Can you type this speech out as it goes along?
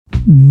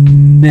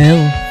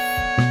MILF,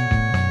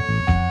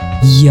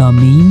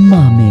 Yummy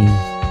Mummy,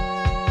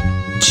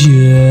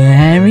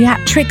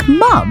 Geriatric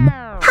Mum?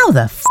 How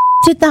the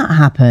did that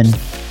happen?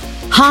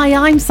 Hi,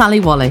 I'm Sally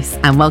Wallace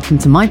and welcome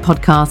to my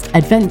podcast,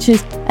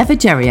 Adventures of a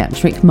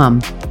Geriatric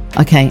Mum.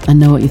 Okay, I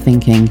know what you're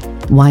thinking.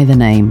 Why the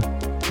name?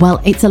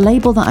 Well, it's a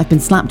label that I've been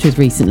slapped with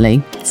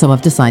recently, so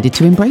I've decided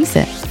to embrace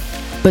it.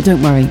 But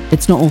don't worry,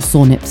 it's not all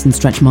sore nips and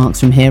stretch marks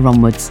from here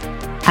onwards.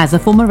 As a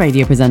former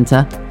radio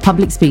presenter,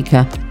 public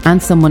speaker,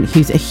 and someone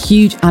who's a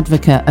huge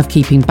advocate of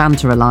keeping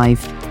banter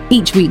alive,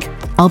 each week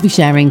I'll be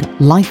sharing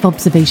life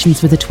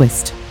observations with a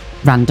twist,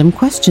 random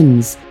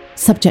questions,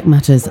 subject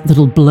matters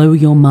that'll blow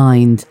your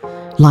mind,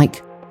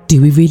 like,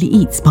 do we really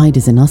eat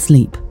spiders in our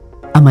sleep?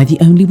 Am I the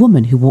only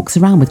woman who walks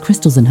around with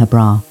crystals in her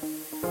bra?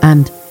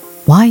 And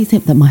why is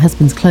it that my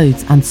husband's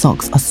clothes and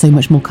socks are so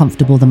much more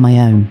comfortable than my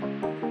own?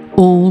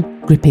 All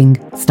gripping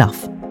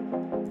stuff.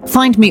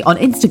 Find me on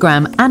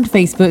Instagram and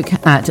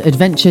Facebook at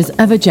Adventures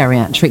of a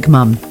Geriatric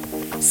Mum.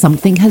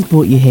 Something has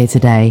brought you here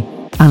today,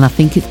 and I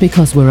think it's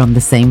because we're on the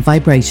same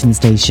vibration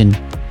station.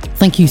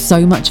 Thank you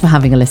so much for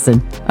having a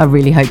listen. I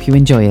really hope you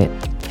enjoy it.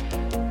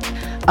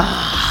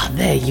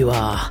 There you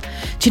are.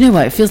 Do you know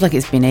what? It feels like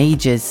it's been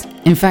ages.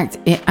 In fact,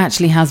 it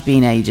actually has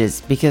been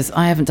ages because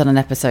I haven't done an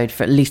episode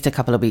for at least a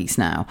couple of weeks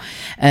now.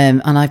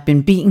 And I've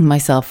been beating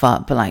myself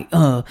up, but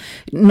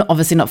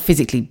obviously not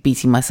physically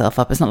beating myself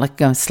up. It's not like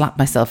going to slap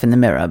myself in the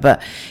mirror,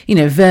 but,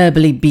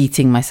 verbally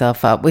beating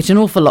myself up, which an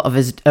awful lot of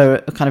us are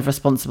kind of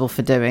responsible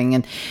for doing.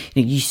 And,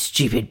 you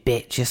stupid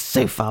bitch, you're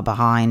so far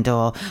behind.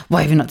 Or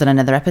why have you not done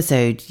another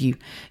episode? You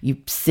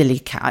silly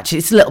catch.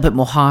 It's a little bit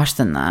more harsh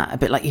than that. A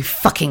bit like, you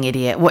fucking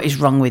idiot. What is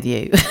wrong with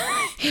you?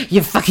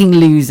 You fucking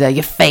loser.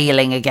 You're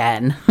failing again.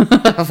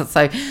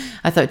 So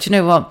I thought, you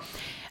know what?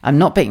 I'm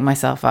not beating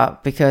myself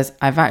up because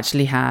I've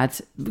actually had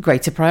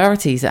greater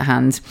priorities at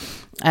hand.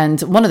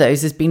 And one of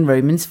those has been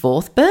Roman's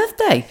 4th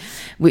birthday,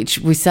 which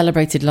we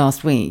celebrated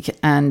last week.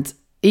 And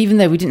even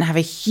though we didn't have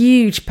a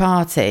huge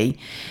party,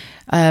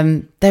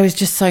 there was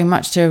just so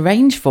much to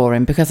arrange for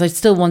him because I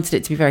still wanted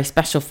it to be very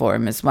special for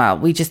him as well.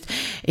 God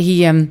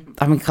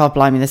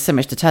blimey, there's so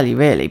much to tell you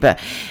really, but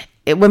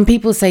when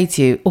people say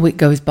to you, it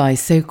goes by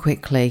so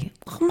quickly.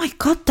 Oh my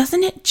God,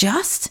 doesn't it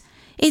just?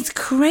 It's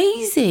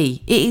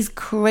crazy. It is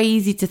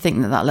crazy to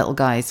think that little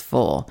guy is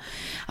 4.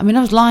 I mean,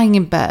 I was lying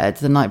in bed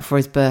the night before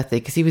his birthday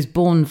because he was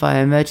born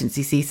via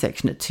emergency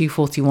C-section at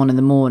 2:41 in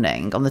the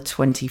morning on the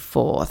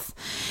 24th.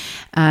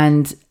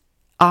 And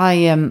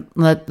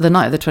the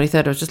night of the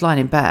 23rd, I was just lying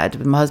in bed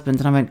with my husband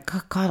and I went,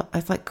 God,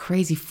 it's like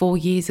crazy. 4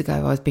 years ago,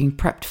 I was being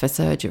prepped for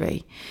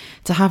surgery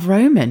to have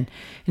Roman.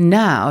 And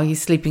now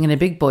he's sleeping in a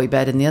big boy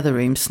bed in the other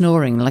room,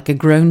 snoring like a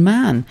grown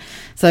man.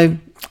 So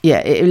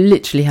yeah, it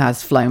literally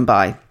has flown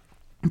by.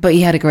 But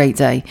he had a great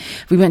day.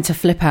 We went to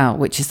Flip Out,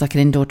 which is like an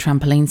indoor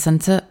trampoline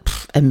centre.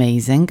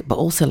 Amazing. But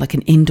also like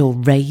an indoor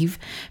rave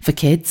for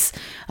kids.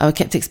 I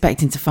kept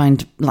expecting to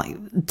find like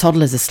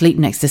toddlers asleep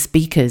next to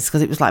speakers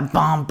because it was like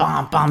bam,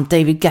 bam, bam.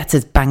 David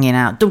Guetta's banging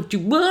out. Don't you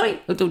worry,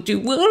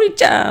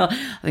 child.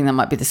 I think that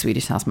might be the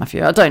Swedish House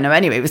Mafia. I don't know.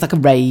 Anyway, it was like a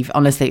rave.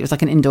 Honestly, it was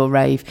like an indoor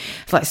rave.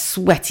 It's like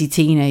sweaty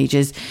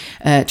teenagers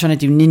trying to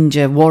do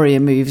ninja warrior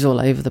moves all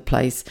over the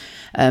place.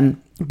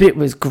 But it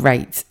was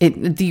great.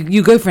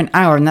 You go for an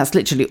hour and that's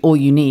literally all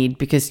you need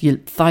because your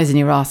thighs and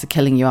your ass are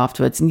killing you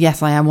afterwards. And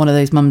yes, I am one of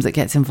those mums that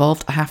gets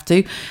involved. I have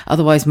to.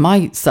 Otherwise,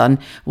 my son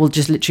will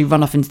just literally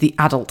run off into the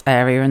adult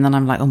area. And then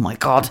I'm like, oh my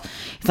God.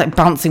 It's like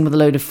bouncing with a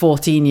load of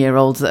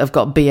 14-year-olds that have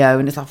got BO.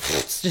 And it's like,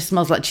 it just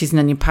smells like cheese and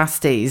onion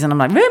pasties. And I'm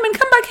like, Roman,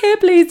 come back here,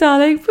 please,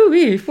 darling.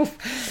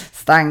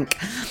 Stank.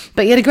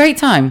 But he had a great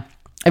time.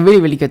 A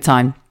really, really good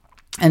time.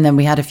 And then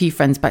we had a few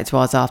friends back to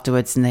ours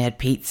afterwards and they had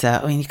pizza.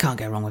 I mean, you can't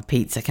go wrong with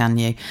pizza, can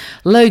you?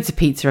 Loads of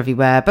pizza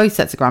everywhere. Both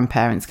sets of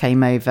grandparents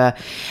came over.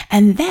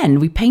 And then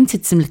we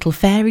painted some little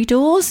fairy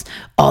doors.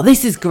 Oh,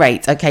 this is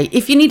great. Okay,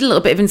 if you need a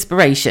little bit of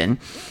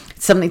inspiration,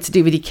 something to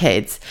do with your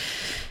kids,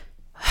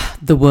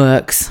 The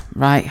Works,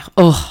 right?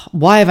 Oh,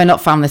 why have I not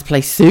found this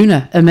place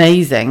sooner?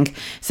 Amazing.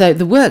 So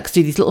The Works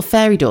do these little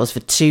fairy doors for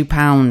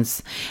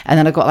 £2. And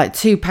then I got like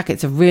 2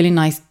 packets of really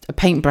nice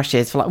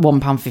paintbrushes for like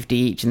 £1.50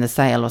 each in the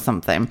sale or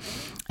something.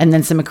 And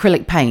then some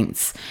acrylic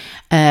paints.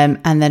 And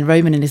then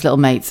Roman and his little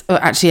mates,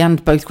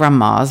 and both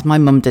grandmas, my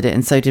mum did it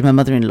and so did my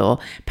mother-in-law,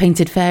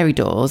 painted fairy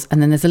doors.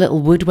 And then there's a little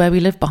wood where we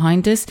live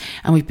behind us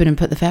and we've been and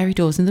put the fairy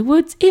doors in the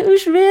woods. It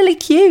was really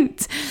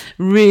cute.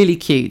 Really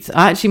cute.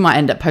 I actually might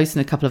end up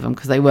posting a couple of them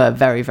because they were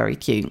very, very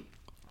cute.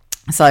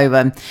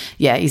 So,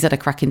 he's had a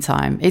cracking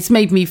time. It's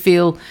made me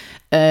feel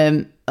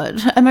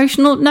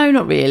emotional. No,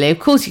 not really. Of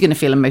course you're going to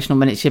feel emotional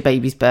when it's your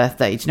baby's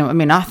birthday. Do you know what I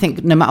mean? I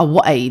think no matter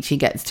what age he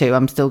gets to,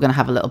 I'm still going to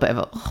have a little bit of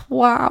a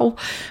wow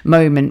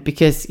moment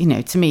because,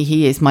 to me,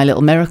 he is my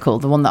little miracle,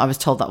 the one that I was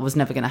told that I was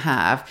never going to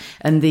have.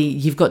 And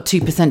you've got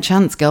 2%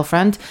 chance,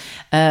 girlfriend.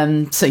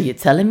 So you're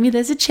telling me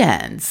there's a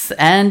chance.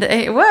 And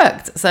it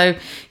worked. So,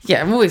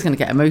 yeah, I'm always going to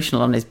get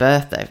emotional on his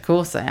birthday. Of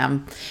course I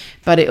am.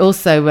 But it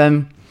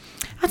also...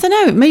 I don't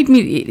know, it made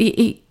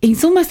me,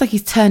 he's almost like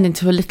he's turned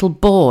into a little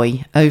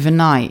boy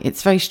overnight.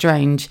 It's very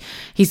strange.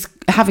 He's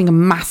having a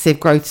massive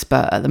growth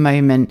spurt at the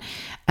moment.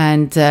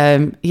 And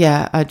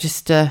I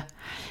just, I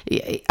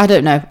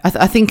don't know.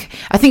 I think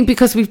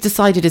because we've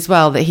decided as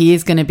well that he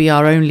is going to be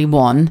our only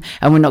one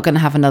and we're not going to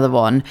have another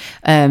one.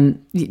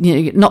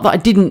 Not that I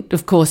didn't,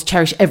 of course,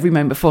 cherish every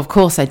moment before. Of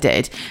course I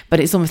did. But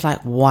it's almost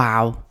like,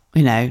 wow,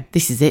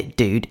 this is it,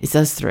 dude. It's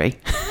us three.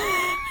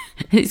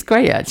 It's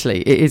great,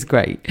 actually. It is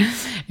great.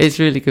 It's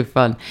really good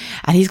fun.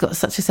 And he's got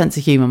such a sense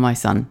of humour, my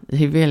son.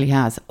 He really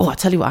has. Oh, I'll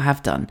tell you what I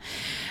have done.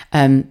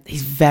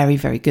 He's very,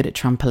 very good at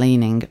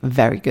trampolining.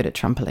 Very good at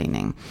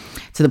trampolining.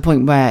 To the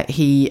point where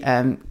he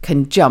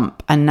can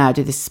jump and now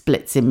do the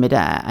splits in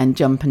midair and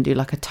jump and do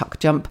like a tuck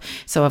jump.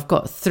 So I've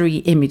got 3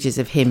 images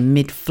of him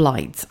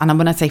mid-flight. And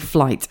when I say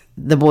flight,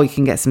 the boy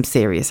can get some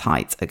serious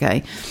height,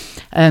 okay?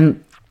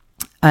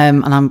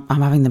 And I'm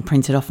having them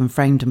printed off and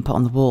framed and put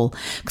on the wall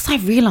because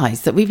I've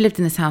realised that we've lived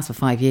in this house for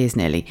 5 years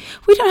nearly.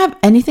 We don't have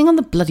anything on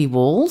the bloody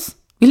walls.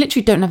 We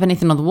literally don't have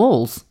anything on the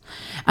walls.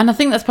 And I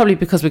think that's probably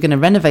because we're going to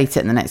renovate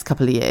it in the next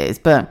couple of years.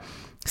 But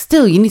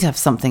still, you need to have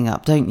something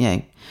up, don't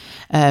you?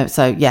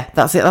 So yeah,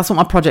 that's it. That's what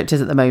my project is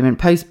at the moment.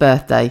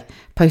 Post-birthday,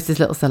 post this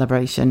little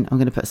celebration, I'm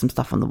going to put some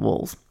stuff on the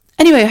walls.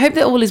 Anyway, I hope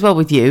that all is well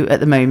with you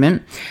at the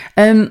moment.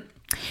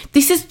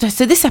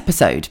 This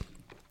episode...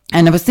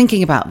 And I was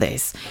thinking about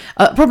this,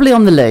 probably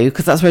on the loo,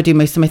 because that's where I do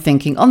most of my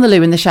thinking. On the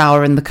loo, in the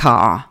shower, in the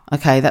car.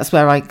 Okay, that's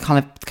where I kind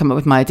of come up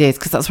with my ideas,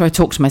 because that's where I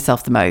talk to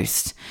myself the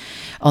most.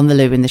 On the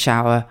loo, in the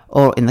shower,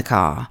 or in the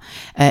car.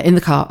 In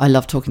the car, I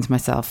love talking to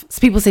myself. So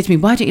people say to me,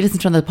 why don't you listen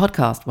to another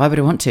podcast? Why would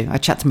I want to? I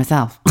chat to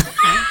myself.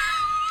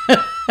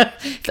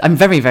 I'm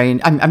very,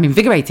 I'm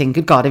invigorating.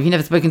 Good God, have you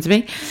never spoken to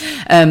me?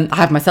 I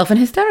have myself in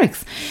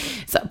hysterics.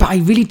 But I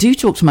really do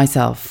talk to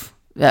myself.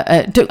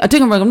 Don't get me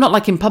wrong, I'm not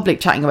like in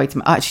public chatting away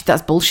to actually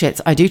that's bullshit.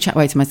 I do chat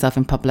away to myself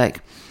in public,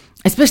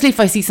 especially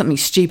if I see something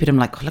stupid. I'm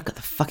like, oh, look at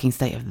the fucking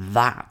state of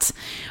that,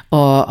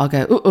 or I'll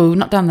go, oh,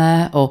 not down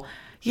there, or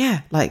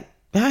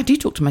I do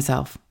talk to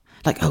myself,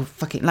 like, oh,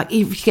 fucking, like,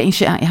 if you're getting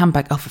shit out your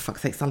handbag, oh, for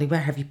fuck's sake, Sally, where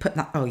have you put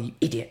that? Oh, you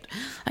idiot.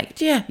 Like,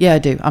 yeah, I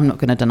do. I'm not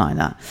going to deny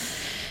that.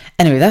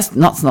 Anyway, that's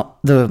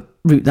not the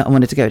route that I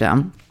wanted to go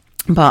down.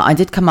 But I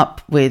did come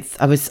up with,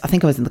 I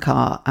think I was in the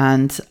car,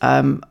 and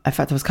in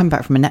fact I was coming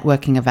back from a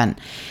networking event,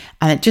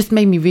 and it just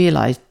made me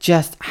realise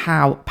just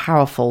how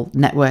powerful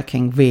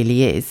networking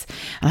really is.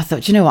 And I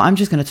thought, you know what, I'm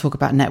just going to talk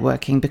about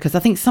networking, because I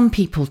think some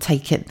people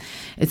take it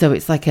as though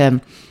it's like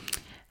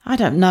I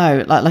don't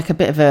know, like a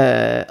bit of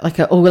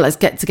oh, well, let's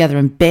get together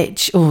and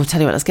bitch. Oh, tell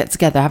you what, let's get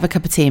together, have a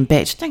cup of tea and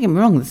bitch. Don't get me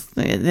wrong,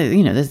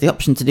 there's the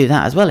option to do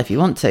that as well if you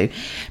want to.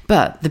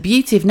 But the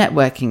beauty of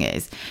networking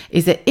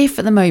is that if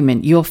at the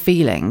moment you're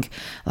feeling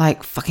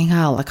like, fucking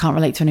hell, I can't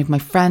relate to any of my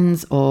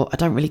friends, or I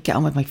don't really get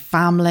on with my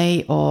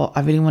family, or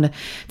I really want to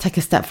take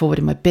a step forward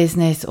in my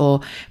business,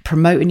 or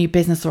promote a new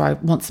business, or I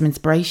want some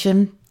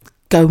inspiration,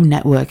 go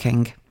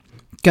networking.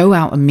 Go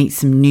out and meet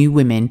some new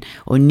women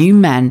or new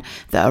men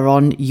that are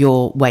on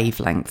your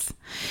wavelength.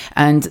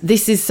 And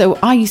this is, so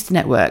I used to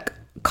network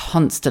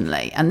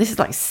constantly, and this is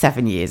like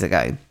 7 years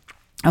ago.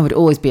 I would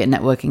always be at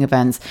networking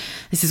events.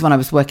 This is when I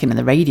was working in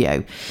the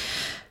radio.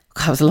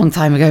 That was a long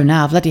time ago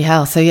now, bloody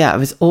hell. So yeah, I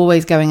was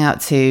always going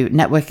out to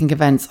networking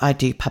events. I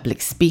do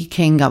public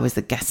speaking. I was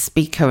the guest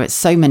speaker at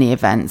so many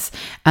events,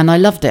 and I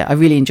loved it. I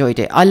really enjoyed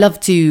it. I love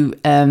to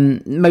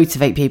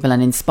motivate people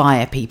and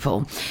inspire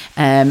people.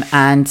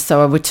 And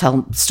so I would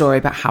tell a story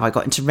about how I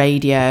got into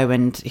radio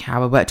and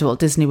how I worked at Walt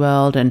Disney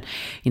World, and,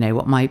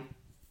 what my,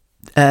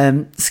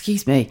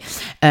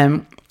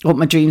 what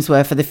my dreams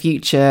were for the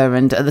future.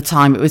 And at the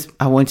time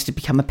I wanted to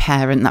become a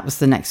parent. That was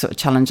the next sort of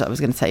challenge that I was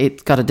going to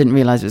take. God, I didn't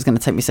realise it was going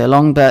to take me so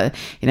long, but,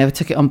 I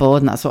took it on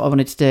board, and that's what I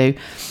wanted to do.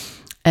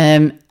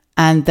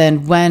 And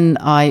then when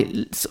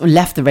I sort of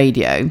left the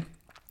radio,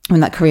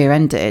 when that career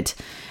ended,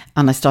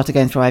 and I started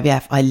going through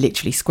IVF, I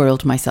literally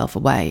squirreled myself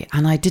away.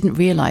 And I didn't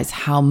realise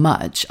how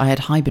much I had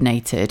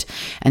hibernated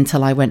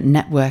until I went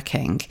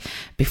networking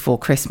before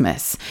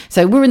Christmas.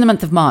 So we're in the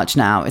month of March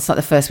now. It's like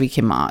the first week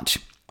in March.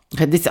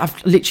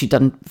 I've literally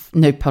done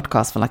no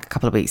podcast for like a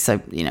couple of weeks.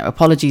 So,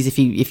 apologies if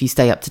you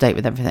stay up to date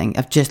with everything.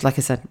 I've just, like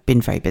I said,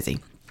 been very busy.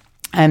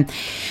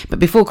 But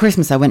before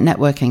Christmas, I went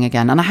networking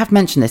again. And I have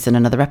mentioned this in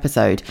another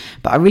episode,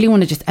 but I really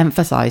want to just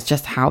emphasize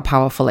just how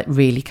powerful it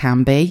really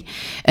can be.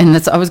 And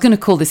I was going to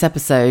call this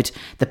episode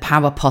The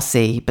Power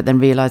Posse, but then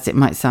realized it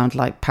might sound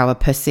like Power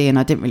Pussy. And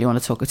I didn't really want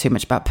to talk too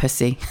much about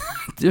pussy.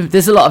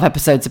 There's a lot of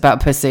episodes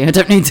about pussy. I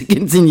don't need to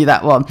continue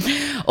that one.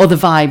 Or the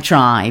Vibe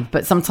Tribe.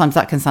 But sometimes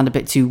that can sound a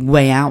bit too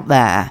way out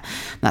there.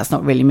 That's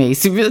not really me.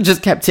 So we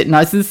just kept it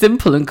nice and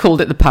simple and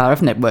called it The Power of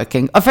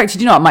Networking. In fact,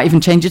 I might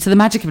even change it to The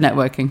Magic of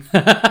Networking.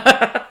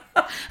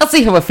 I'll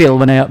see how I feel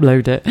when I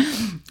upload it.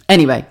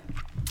 Anyway,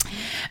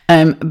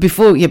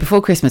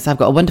 before Christmas, I've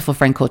got a wonderful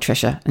friend called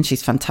Trisha, and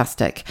she's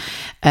fantastic.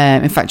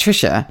 In fact,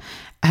 Trisha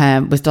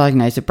was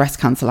diagnosed with breast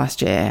cancer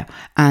last year,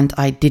 and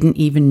I didn't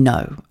even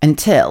know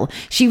until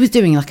she was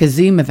doing like a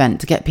Zoom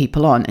event to get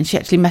people on, and she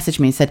actually messaged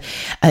me and said,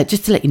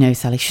 just to let you know,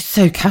 Sally, she's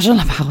so casual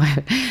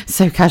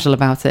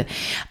about it.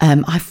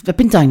 I've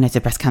been diagnosed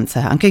with breast cancer.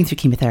 I'm going through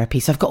chemotherapy,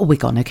 so I've got a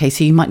wig on, okay,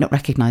 so you might not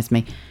recognise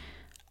me.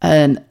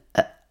 And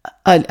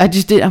I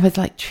just did. I was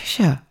like,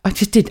 Trisha,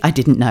 I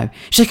didn't know.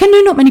 She's like, I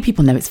know not many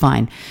people know, it's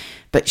fine.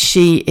 But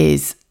she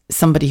is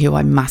somebody who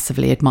I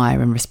massively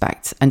admire and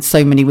respect. And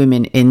so many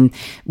women in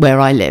where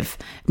I live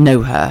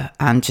know her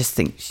and just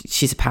think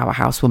she's a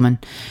powerhouse woman.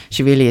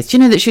 She really is. Do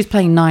you know that she was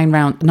playing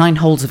 9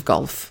 holes of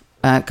golf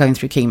going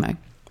through chemo?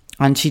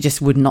 And she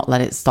just would not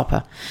let it stop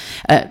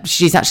her.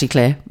 She's actually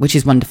clear, which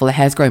is wonderful. Her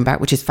hair's grown back,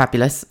 which is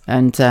fabulous.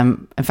 And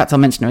in fact, I'll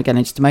mention her again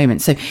in just a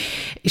moment. So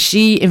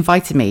she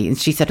invited me and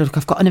she said, look,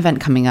 I've got an event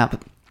coming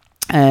up.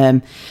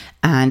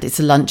 And it's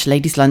a lunch,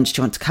 ladies' lunch.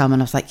 Do you want to come?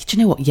 And I was like, do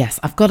you know what?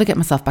 Yes, I've got to get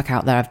myself back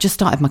out there. I've just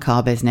started my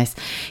car business.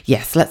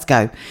 Yes, let's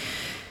go.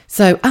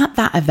 So at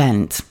that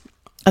event,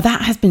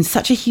 that has been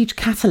such a huge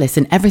catalyst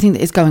in everything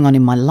that is going on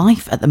in my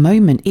life at the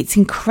moment. It's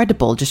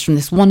incredible, just from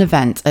this one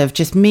event of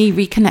just me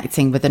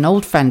reconnecting with an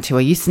old friend who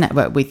I used to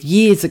network with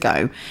years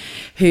ago,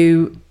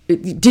 who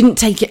didn't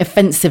take it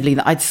offensively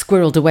that I'd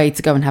squirreled away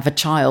to go and have a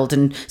child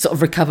and sort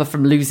of recover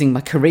from losing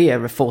my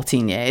career of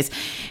 14 years.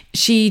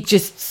 She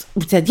just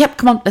said, yep,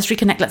 come on, let's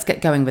reconnect, let's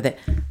get going with it.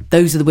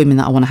 Those are the women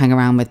that I want to hang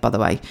around with, by the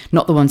way.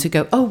 Not the ones who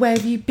go, oh, where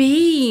have you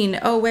been?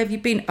 Oh, where have you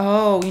been?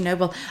 Oh,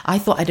 well, I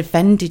thought I'd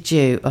offended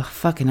you. Oh,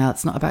 fucking hell,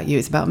 it's not about you,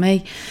 it's about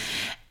me.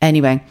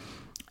 Anyway,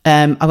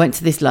 I went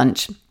to this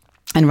lunch.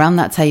 And around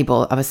that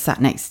table, I was sat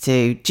next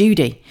to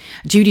Judy.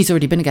 Judy's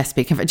already been a guest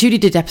speaker. In fact, Judy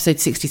did episode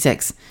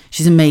 66.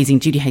 She's amazing,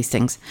 Judy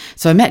Hastings.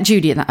 So I met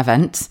Judy at that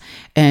event,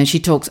 and she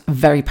talks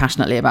very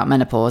passionately about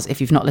menopause. If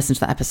you've not listened to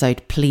that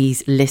episode,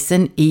 please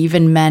listen.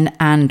 Even men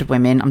and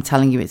women, I'm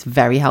telling you, it's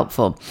very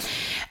helpful.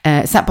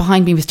 Sat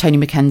behind me was Tony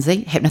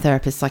McKenzie,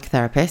 hypnotherapist,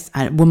 psychotherapist,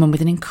 and a woman with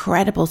an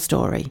incredible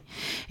story.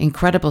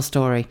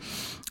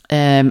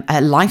 A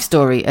life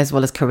story as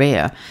well as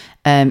career.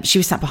 She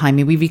was sat behind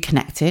me. We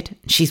reconnected.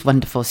 She's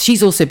wonderful.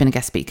 She's also been a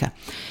guest speaker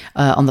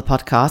on the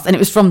podcast. And it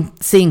was from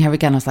seeing her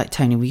again. I was like,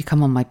 Tony, will you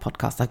come on my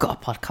podcast? I've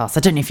got a podcast. I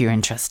don't know if you're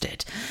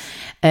interested.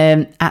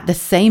 At the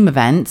same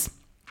event,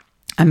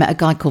 I met a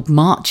guy called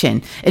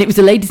Marcin, and it was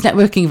a ladies'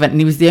 networking event,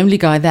 and he was the only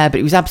guy there, but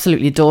he was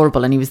absolutely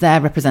adorable. And he was there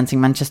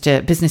representing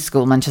Manchester Business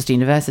School, Manchester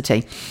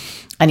University.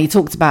 And he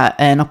talked about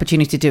an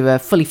opportunity to do a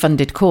fully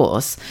funded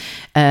course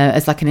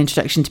as like an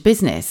introduction to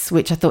business,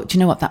 which I thought, do you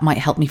know what, that might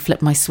help me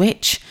flip my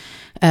switch.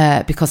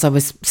 Because I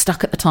was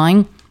stuck at the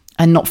time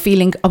and not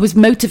feeling, I was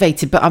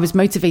motivated, but I was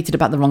motivated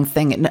about the wrong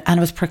thing. And I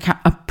was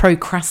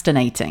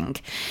procrastinating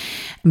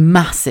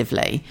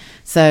massively.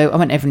 So I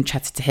went over and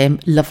chatted to him,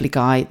 lovely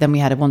guy. Then we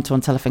had a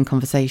one-to-one telephone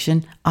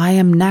conversation. I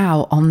am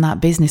now on that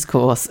business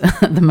course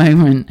at the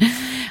moment.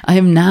 I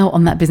am now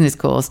on that business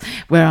course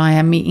where I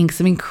am meeting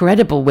some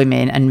incredible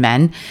women and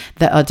men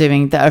that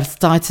have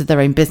started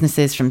their own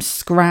businesses from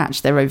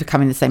scratch. They're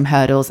overcoming the same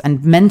hurdles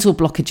and mental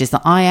blockages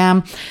that I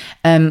am.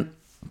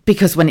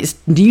 Because when it's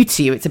new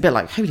to you, it's a bit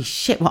like, holy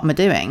shit, what am I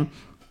doing?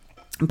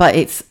 But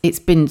it's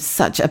been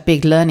such a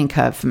big learning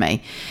curve for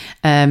me.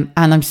 And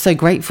I'm so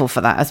grateful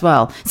for that as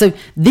well. So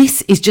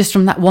this is just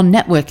from that one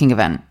networking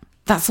event.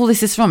 That's all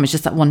this is from. It's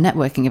just that one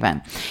networking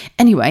event.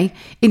 Anyway,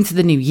 into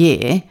the new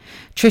year,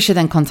 Trisha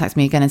then contacted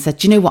me again and said,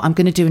 do you know what? I'm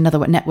going to do another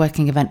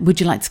networking event. Would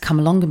you like to come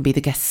along and be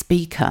the guest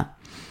speaker?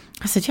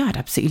 I said, yeah, I'd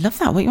absolutely love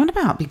that. What are you on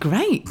about? It'd be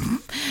great.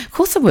 Of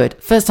course I would.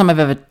 First time I've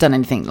ever done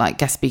anything like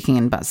guest speaking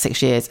in about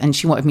 6 years. And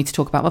she wanted me to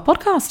talk about my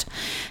podcast.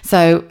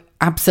 So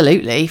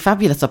absolutely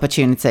fabulous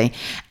opportunity.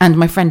 And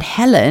my friend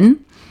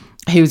Helen,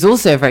 who's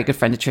also a very good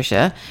friend of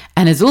Trisha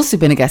and has also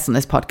been a guest on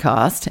this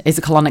podcast, is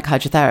a colonic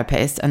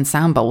hydrotherapist and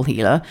sound bowl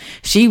healer.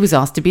 She was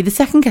asked to be the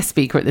second guest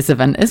speaker at this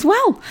event as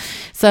well.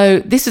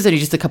 So this was only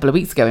just a couple of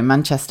weeks ago in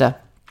Manchester.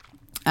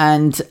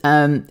 And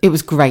it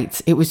was great.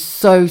 It was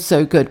so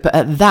good. But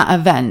at that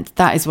event,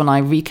 that is when I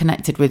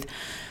reconnected with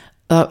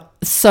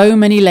so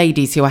many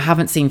ladies who I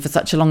haven't seen for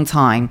such a long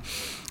time.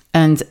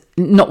 And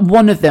not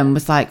one of them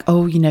was like,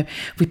 oh,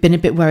 we've been a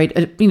bit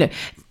worried.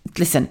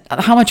 Listen,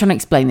 how am I trying to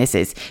explain this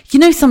is,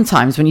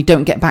 sometimes when you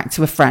don't get back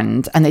to a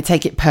friend and they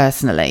take it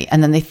personally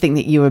and then they think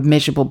that you're a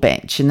miserable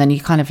bitch and then you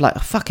kind of like, oh,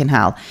 fucking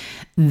hell.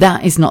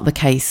 That is not the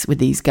case with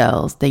these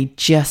girls. They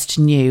just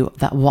knew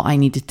that what I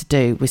needed to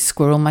do was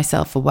squirrel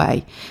myself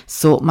away,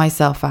 sort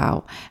myself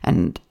out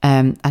and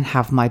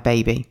have my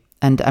baby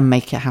and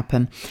make it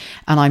happen.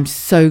 And I'm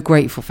so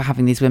grateful for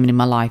having these women in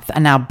my life that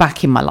are now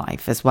back in my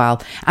life as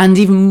well. And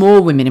even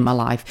more women in my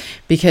life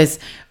because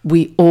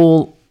we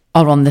all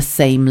are on the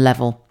same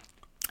level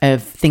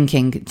of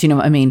thinking. Do you know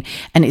what I mean?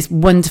 And it's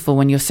wonderful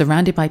when you're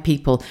surrounded by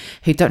people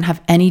who don't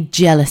have any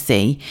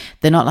jealousy.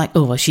 They're not like,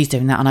 oh, well, she's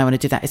doing that and I want to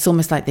do that. It's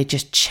almost like they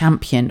just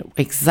champion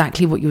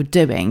exactly what you're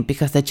doing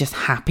because they're just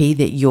happy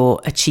that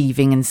you're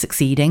achieving and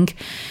succeeding.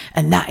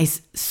 And that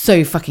is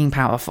so fucking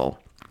powerful.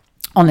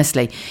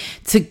 Honestly,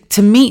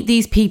 to meet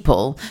these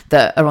people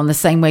that are on the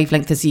same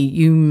wavelength as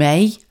you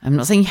may, I'm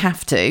not saying you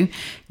have to,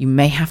 you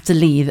may have to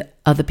leave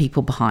other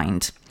people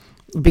behind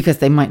because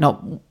they might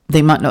not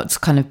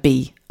kind of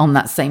be on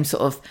that same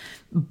sort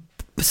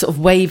of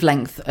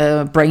wavelength,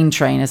 brain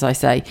train, as I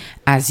say,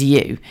 as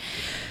you.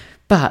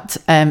 But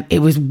it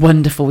was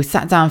wonderful. We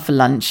sat down for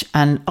lunch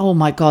and oh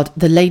my God,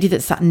 the lady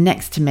that sat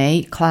next to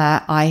me,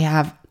 Claire,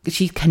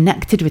 she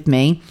connected with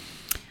me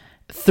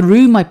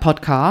through my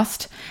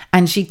podcast,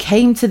 and she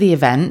came to the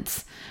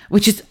event,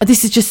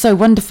 this is just so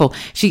wonderful.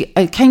 She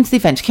came to the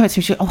event, she came up to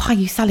me, she went, "Oh, hi,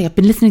 you Sally, I've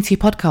been listening to your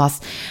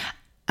podcast."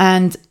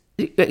 And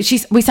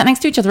we sat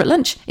next to each other at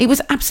lunch. It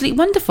was absolutely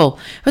wonderful.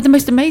 We had the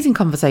most amazing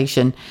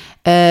conversation.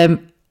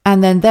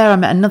 And then there I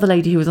met another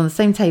lady who was on the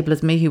same table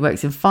as me who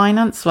works in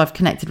finance. So I've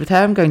connected with her.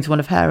 I'm going to one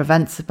of her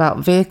events about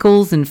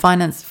vehicles and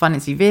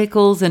financing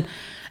vehicles. And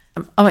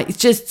it's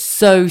just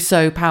so,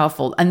 so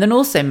powerful. And then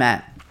also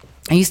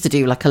I used to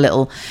do like a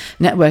little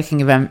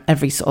networking event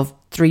every sort of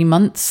 3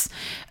 months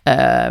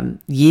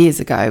years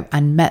ago,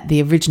 and met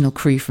the original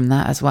crew from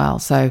that as well.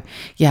 So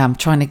yeah, I'm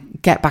trying to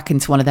get back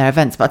into one of their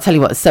events, but I'll tell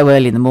you what, it's so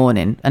early in the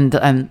morning,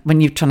 and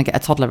when you're trying to get a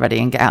toddler ready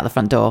and get out the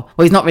front door,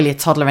 well, he's not really a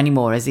toddler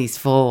anymore, as he's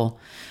 4.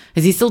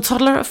 Is he still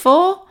toddler at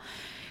 4?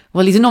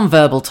 Well, he's a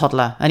non-verbal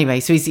toddler anyway,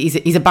 so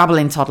he's a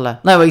babbling toddler.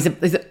 No, he's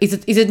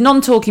a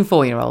non-talking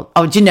 4-year-old.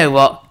 Oh, do you know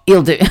what?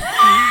 He'll do.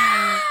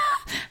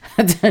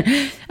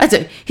 I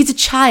don't. He's a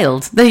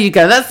child. There you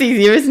go. That's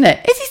easier, isn't it?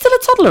 Is he still a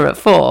toddler at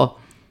 4?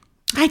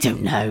 I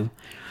don't know.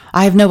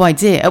 I have no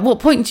idea. At what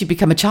point do you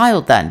become a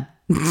child then?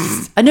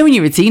 I know when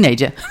you're a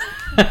teenager.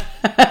 This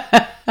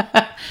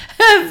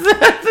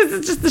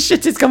is just the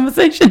shittest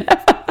conversation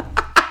ever.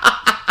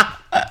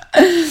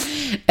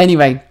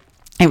 Anyway,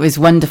 it was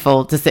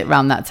wonderful to sit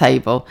around that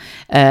table.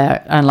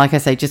 And like I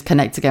say, just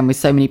connect again with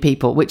so many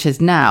people, which has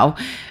now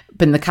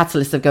been the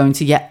catalyst of going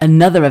to yet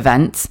another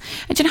event.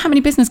 And do you know how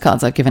many business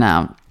cards I've given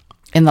out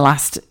in the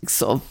last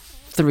sort of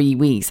 3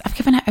 weeks? I've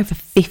given out over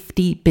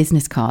 50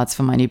 business cards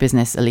for my new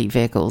business, Elite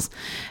Vehicles.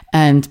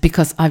 And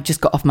because I've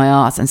just got off my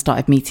arse and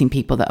started meeting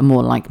people that are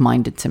more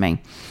like-minded to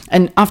me.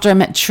 And after I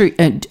met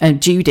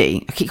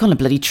Judy, I keep calling her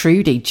bloody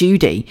Trudy,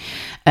 Judy,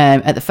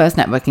 at the first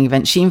networking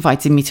event, she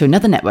invited me to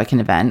another networking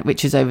event,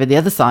 which is over the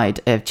other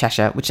side of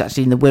Cheshire, which is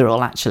actually in the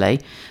Wirral,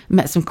 actually.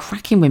 Met some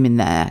cracking women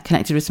there,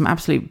 connected with some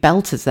absolute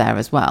belters there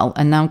as well.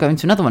 And now I'm going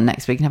to another one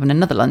next week and having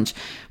another lunch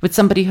with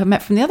somebody who I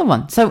met from the other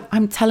one. So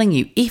I'm telling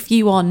you, if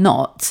you are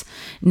not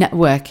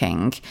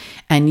networking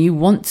and you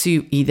want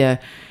to either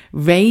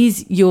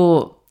raise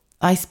your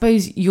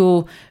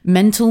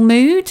mental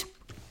mood,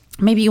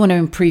 maybe you want to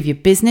improve your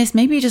business,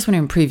 maybe you just want to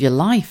improve your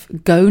life,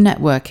 go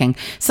networking.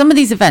 Some of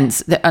these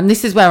events, and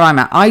this is where I'm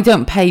at, I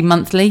don't pay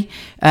monthly.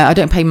 I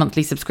don't pay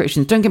monthly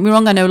subscriptions. Don't get me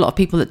wrong, I know a lot of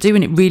people that do,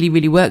 and it really,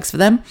 really works for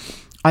them.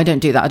 I don't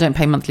do that. I don't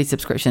pay monthly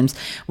subscriptions.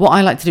 What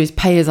I like to do is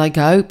pay as I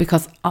go,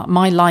 because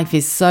my life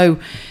is so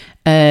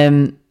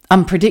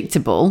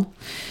unpredictable.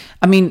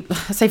 I mean,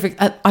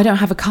 I don't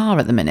have a car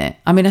at the minute.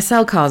 I mean, I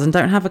sell cars and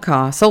don't have a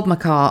car. I sold my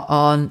car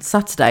on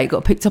Saturday,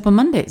 got picked up on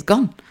Monday. It's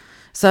gone.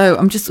 So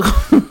I'm just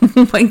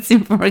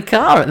waiting for a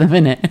car at the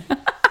minute.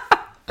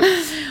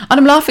 And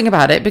I'm laughing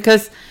about it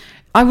because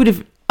I would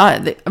have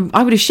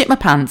shit my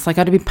pants. Like,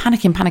 I'd have been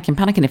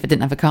panicking if I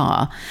didn't have a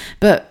car.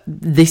 But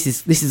this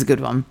is a good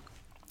one.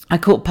 I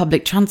caught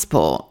public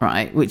transport,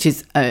 right? Which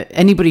is,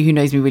 anybody who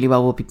knows me really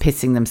well will be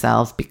pissing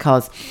themselves,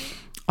 because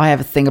I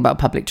have a thing about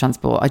public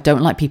transport. I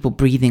don't like people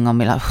breathing on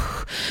me like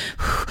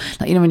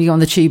you know, when you go on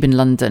the tube in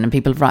London and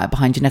people are right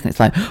behind your neck and it's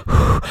like,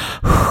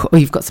 or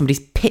you've got somebody's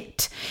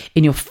pit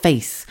in your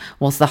face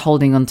whilst they're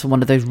holding onto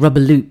one of those rubber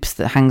loops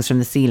that hangs from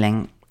the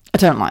ceiling. I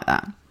don't like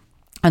that.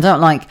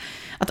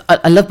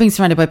 I love being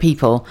surrounded by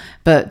people,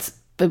 but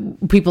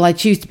people I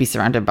choose to be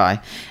surrounded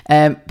by.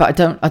 But I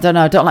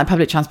don't like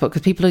public transport,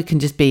 because people who can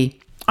just be,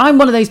 I'm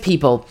one of those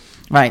people,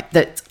 right,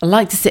 that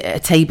like to sit at a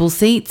table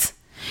seat.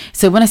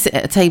 So when I sit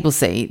at a table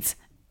seat,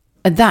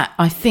 that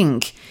I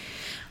think,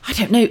 I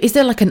don't know, is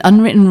there like an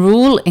unwritten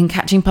rule in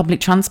catching public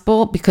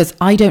transport? Because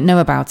I don't know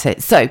about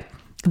it. So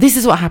this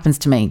is what happens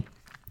to me.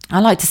 I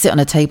like to sit on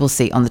a table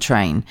seat on the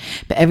train,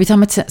 but every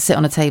time I sit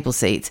on a table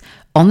seat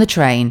on the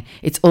train,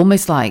 it's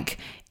almost like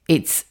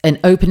it's an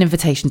open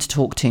invitation to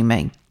talk to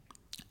me.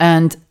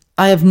 And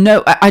I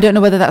don't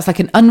know whether that's like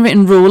an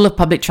unwritten rule of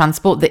public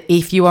transport, that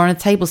if you are on a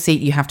table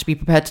seat, you have to be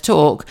prepared to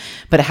talk,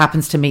 but it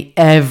happens to me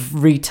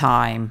every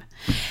time.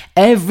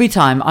 Every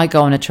time I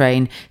go on a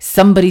train,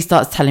 somebody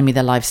starts telling me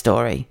their life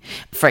story.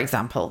 For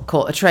example,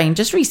 caught a train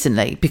just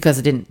recently because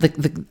I didn't,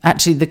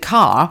 the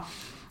car,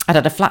 I'd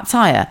had a flat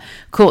tire,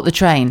 caught the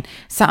train,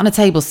 sat on a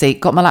table seat,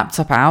 got my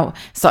laptop out,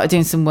 started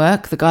doing some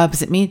work. The guy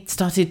opposite me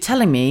started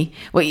telling me,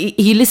 well,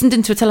 he listened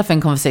into a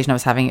telephone conversation I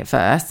was having at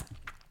first,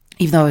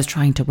 even though I was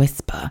trying to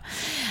whisper.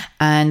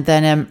 And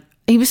then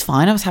he was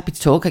fine. I was happy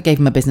to talk. I gave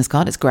him a business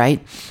card. It's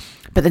great.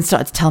 but then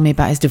started to tell me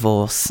about his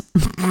divorce.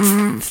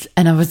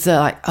 And I was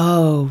like,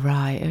 oh,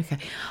 right, okay.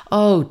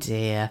 Oh,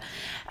 dear.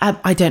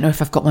 I don't know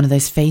if I've got one of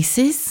those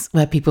faces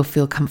where people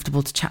feel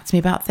comfortable to chat to me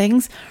about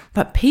things,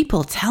 but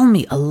people tell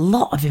me a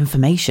lot of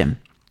information.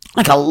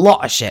 Like a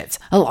lot of shit,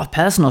 a lot of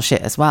personal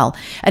shit as well.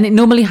 And it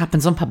normally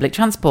happens on public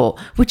transport,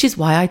 which is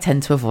why I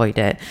tend to avoid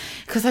it.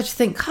 Because I just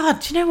think, God,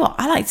 do you know what?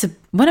 I like to,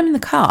 when I'm in the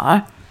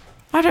car,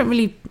 I'm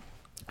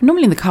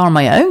normally in the car on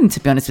my own, to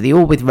be honest with you,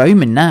 or with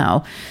Roman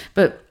now.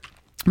 But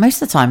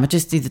most of the time I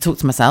just either talk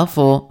to myself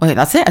or, well,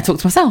 that's it, I talk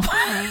to myself.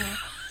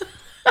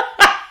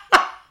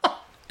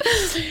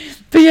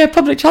 But yeah,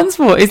 public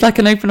transport is like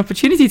an open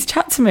opportunity to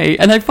chat to me.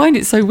 And I find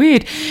it so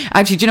weird.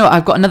 Actually, do you know what?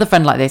 I've got another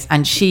friend like this,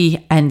 and she's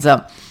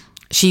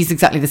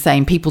exactly the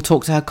same. People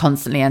talk to her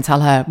constantly and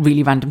tell her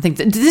really random things.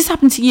 Does this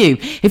happen to you?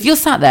 If you're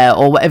sat there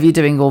or whatever you're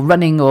doing, or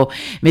running, or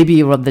maybe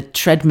you're on the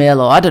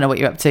treadmill, or I don't know what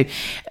you're up to,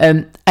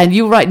 and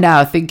you're right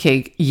now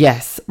thinking,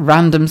 yes,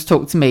 randoms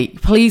talk to me,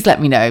 please let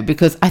me know,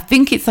 because I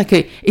think it's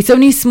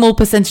only a small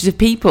percentage of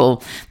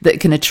people that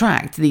can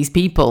attract these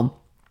people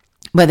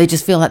where they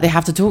just feel like they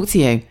have to talk to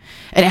you.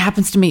 And it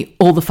happens to me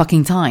all the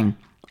fucking time.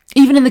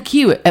 Even in the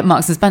queue at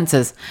Marks and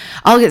Spencer's,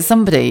 I'll get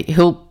somebody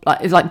who'll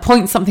like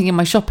point something in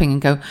my shopping and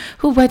go,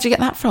 "Oh, where'd you get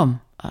that from?"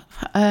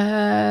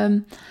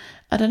 I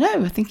don't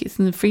know. I think it's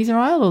in the freezer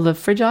aisle or the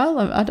fridge aisle.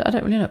 I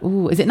don't really know.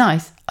 Oh, is it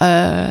nice?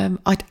 I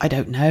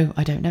don't know.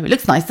 It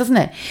looks nice, doesn't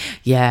it?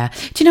 Yeah.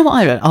 Do you know what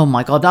I don't? Oh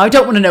my God. No, I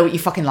don't want to know what you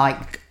fucking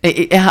like.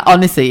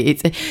 Honestly,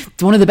 it's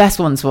one of the best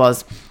ones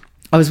was,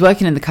 I was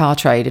working in the car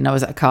trade and I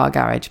was at a car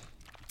garage,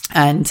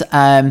 and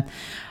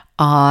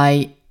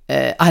I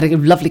had a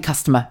lovely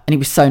customer, and he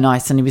was so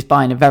nice, and he was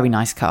buying a very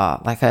nice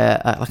car, like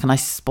a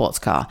nice sports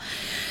car.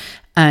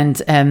 And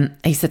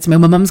he said to me,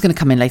 "My mum's going to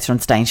come in later on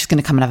today, and she's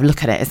going to come and have a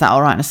look at it. Is that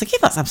all right?" And I was like, "Yeah,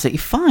 that's absolutely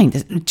fine.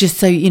 Just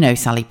so you know,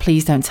 Sally,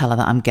 please don't tell her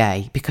that I'm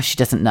gay, because she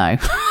doesn't know."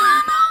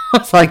 I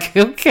was like,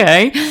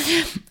 "Okay."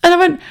 And I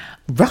went,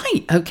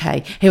 "Right,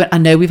 okay." He went, "I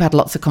know we've had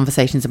lots of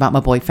conversations about my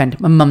boyfriend.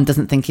 My mum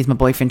doesn't think he's my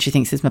boyfriend. She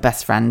thinks he's my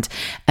best friend.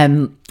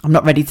 I'm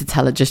not ready to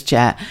tell her just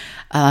yet."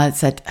 I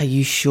said, "Are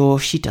you sure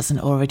she doesn't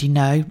already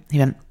know?" He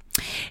went,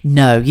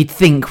 "No, you'd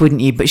think, wouldn't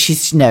you? But she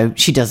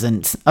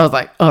doesn't." I was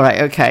like, "All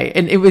right, okay."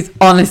 And it was,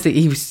 honestly,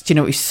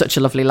 he's such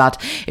a lovely lad.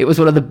 It was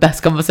one of the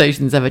best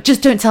conversations ever.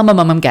 "Just don't tell my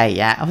mum I'm gay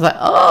yet." I was like,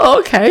 "Oh,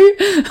 okay."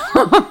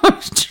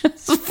 It's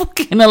just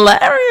fucking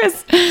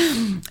hilarious.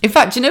 In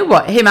fact, you know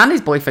what? Him and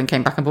his boyfriend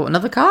came back and bought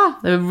another car.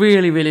 They were a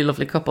really, really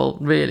lovely couple.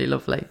 Really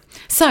lovely.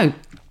 So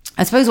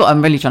I suppose what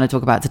I'm really trying to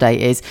talk about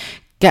today is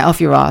get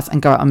off your ass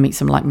and go out and meet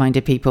some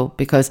like-minded people,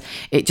 because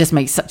it just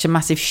makes such a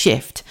massive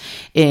shift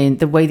in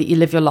the way that you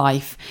live your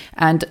life.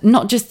 And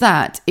not just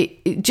that,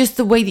 it just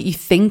the way that you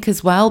think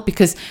as well,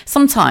 because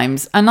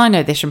sometimes, and I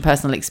know this from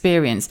personal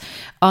experience,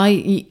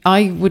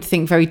 I would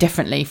think very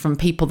differently from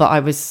people that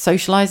I was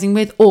socializing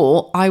with,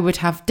 or I would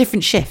have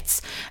different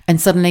shifts and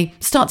suddenly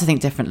start to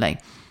think differently.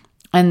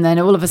 And then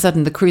all of a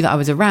sudden, the crew that I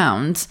was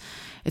around,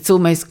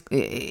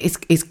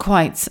 it's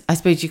quite, I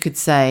suppose you could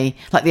say,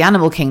 like the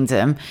animal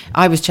kingdom.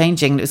 I was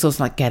changing. It was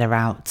also like, get her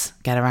out.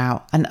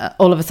 And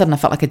all of a sudden I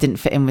felt like I didn't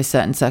fit in with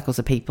certain circles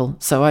of people.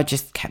 So I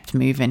just kept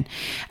moving.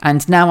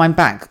 And now I'm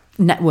back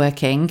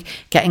networking,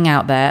 getting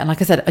out there. And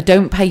like I said, I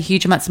don't pay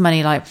huge amounts of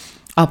money. Like,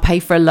 I'll pay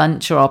for a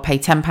lunch, or I'll pay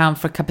 £10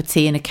 for a cup of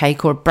tea and a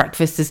cake, or a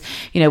breakfast, as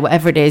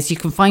whatever it is. You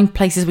can find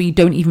places where you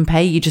don't even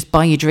pay, you just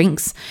buy your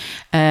drinks.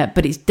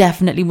 But it's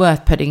definitely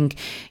worth putting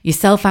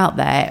yourself out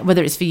there,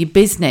 whether it's for your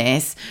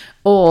business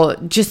or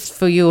just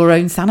for your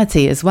own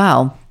sanity as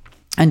well.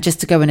 And just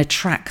to go and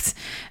attract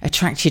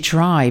your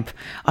tribe.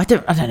 I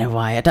don't know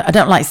why. I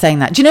don't like saying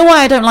that. Do you know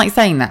why I don't like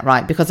saying that?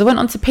 Right? Because I went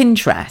onto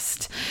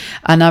Pinterest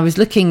and I was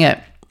looking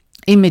at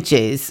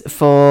images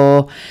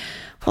for,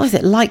 what was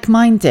it,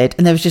 like-minded,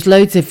 and there was just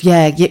loads of,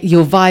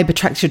 your vibe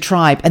attracts your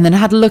tribe. And then I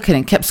had a look at it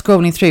and kept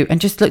scrolling through and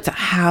just looked at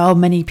how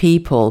many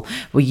people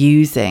were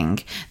using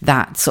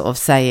that sort of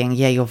saying,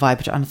 your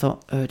vibe. And I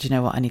thought, oh, do you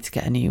know what? I need to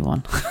get a new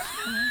one.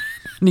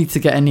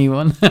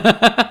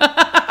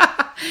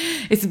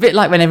 It's a bit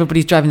like when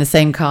everybody's driving the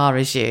same car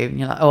as you, and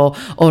you're like,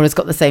 or has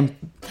got the same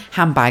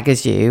handbag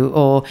as you,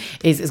 or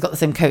has got the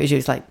same coat as you.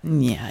 It's like,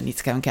 I need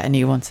to go and get a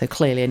new one. So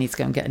clearly I need to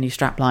go and get a new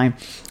strap line.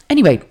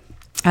 Anyway,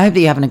 I hope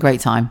that you're having a great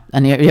time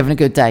and you're having a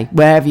good day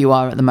wherever you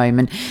are at the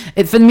moment.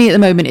 For me at the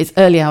moment, it's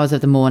early hours of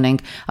the morning.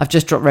 I've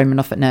just dropped Roman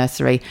off at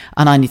nursery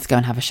and I need to go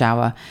and have a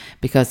shower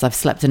because I've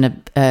slept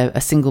in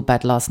a single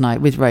bed last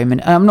night with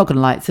Roman. And I'm not going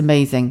to lie, it's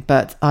amazing,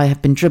 but I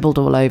have been dribbled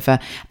all over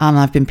and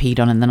I've been peed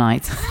on in the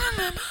night.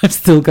 I've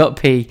still got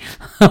pee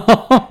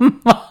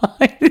on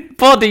my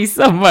body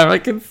somewhere. I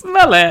can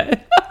smell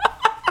it.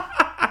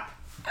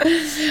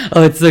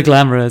 Oh, it's so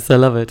glamorous. I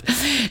love it.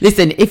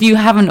 Listen, if you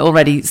haven't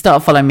already,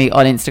 start following me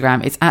on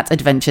Instagram. It's at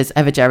Adventures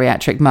of a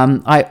Geriatric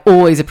Mum. I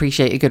always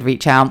appreciate a good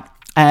reach out.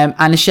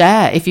 And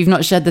share. If you've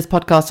not shared this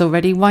podcast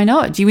already, why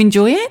not? Do you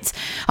enjoy it?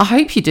 I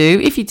hope you do.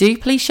 If you do,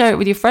 please share it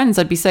with your friends.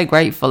 I'd be so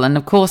grateful. And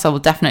of course, I will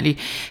definitely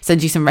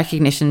send you some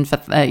recognition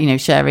for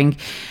sharing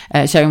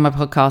my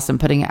podcast and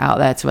putting it out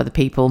there to other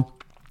people.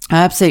 I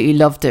absolutely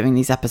love doing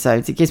these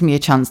episodes. It gives me a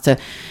chance to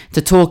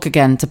talk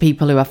again to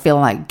people who I feel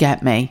like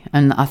get me.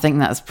 And I think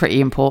that's pretty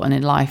important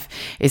in life,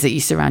 is that you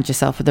surround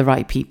yourself with the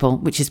right people,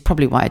 which is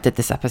probably why I did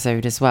this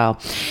episode as well.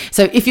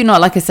 So if you're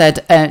not, like I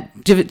said,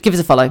 give us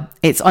a follow.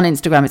 It's on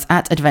Instagram. It's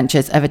at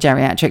Adventures of a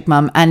Geriatric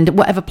Mum. And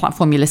whatever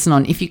platform you listen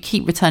on, if you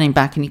keep returning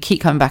back and you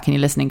keep coming back and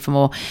you're listening for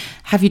more,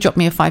 have you dropped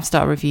me a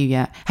 5-star review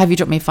yet? Have you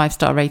dropped me a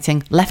 5-star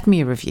rating? Left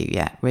me a review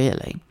yet?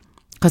 Really?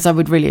 Because I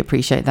would really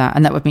appreciate that.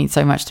 And that would mean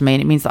so much to me.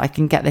 And it means that I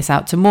can get this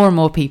out to more and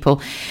more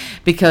people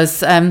because,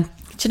 do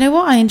you know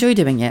what? I enjoy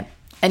doing it.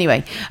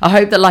 Anyway, I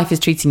hope that life is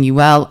treating you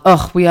well.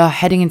 We are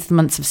heading into the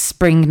months of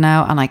spring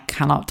now and I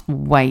cannot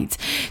wait.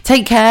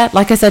 Take care.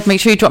 Like I said, make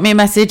sure you drop me a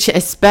message,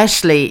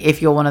 especially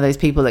if you're one of those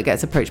people that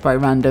gets approached by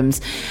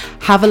randoms.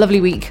 Have a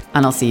lovely week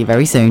and I'll see you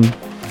very soon.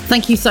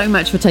 Thank you so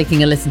much for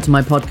taking a listen to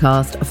my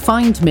podcast.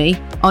 Find me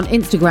on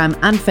Instagram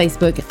and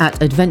Facebook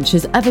at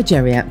Adventures of a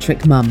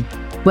Geriatric Mum,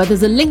 where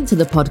there's a link to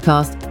the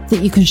podcast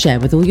that you can share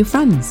with all your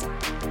friends.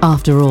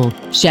 After all,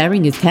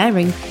 sharing is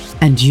caring,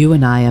 and you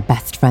and I are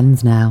best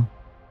friends now.